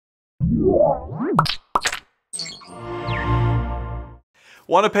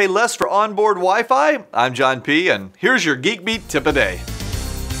Want to pay less for onboard Wi-Fi? I'm John P, and here's your GeekBeat tip a day.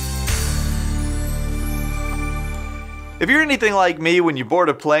 If you're anything like me, when you board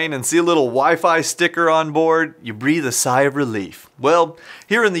a plane and see a little Wi-Fi sticker on board, you breathe a sigh of relief. Well,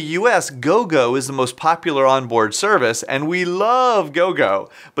 here in the US, GoGo is the most popular onboard service, and we love GoGo.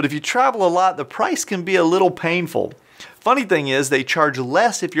 But if you travel a lot, the price can be a little painful. Funny thing is, they charge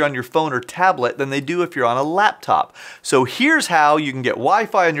less if you're on your phone or tablet than they do if you're on a laptop. So here's how you can get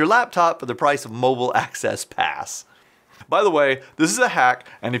Wi-Fi on your laptop for the price of mobile access pass. By the way, this is a hack,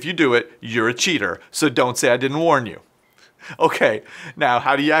 and if you do it, you're a cheater. So don't say I didn't warn you. Okay, now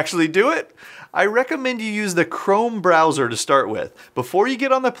how do you actually do it? I recommend you use the Chrome browser to start with. Before you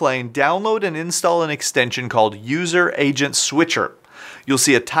get on the plane, download and install an extension called User Agent Switcher. You'll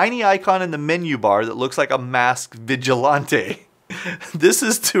see a tiny icon in the menu bar that looks like a masked vigilante. This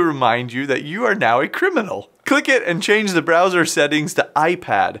is to remind you that you are now a criminal. Click it and change the browser settings to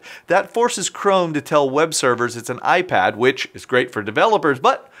iPad. That forces Chrome to tell web servers it's an iPad, which is great for developers,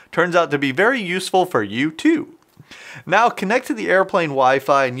 but turns out to be very useful for you too. Now connect to the airplane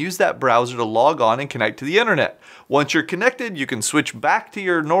Wi-Fi and use that browser to log on and connect to the internet. Once you're connected, you can switch back to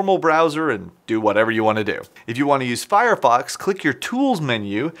your normal browser and do whatever you want to do. If you want to use Firefox, click your Tools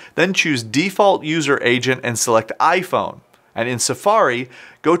menu, then choose Default User Agent and select iPhone. And in Safari,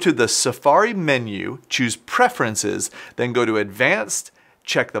 go to the Safari menu, choose Preferences, then go to Advanced,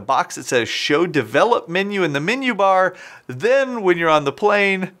 check the box that says Show Develop Menu in the menu bar. Then when you're on the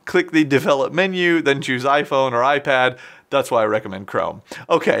plane, click the Develop menu, then choose iPhone or iPad. That's why I recommend Chrome.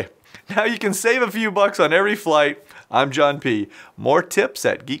 Okay, now you can save a few bucks on every flight. I'm John P. More tips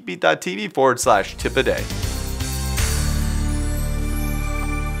at geekbeat.tv/tip-a-day.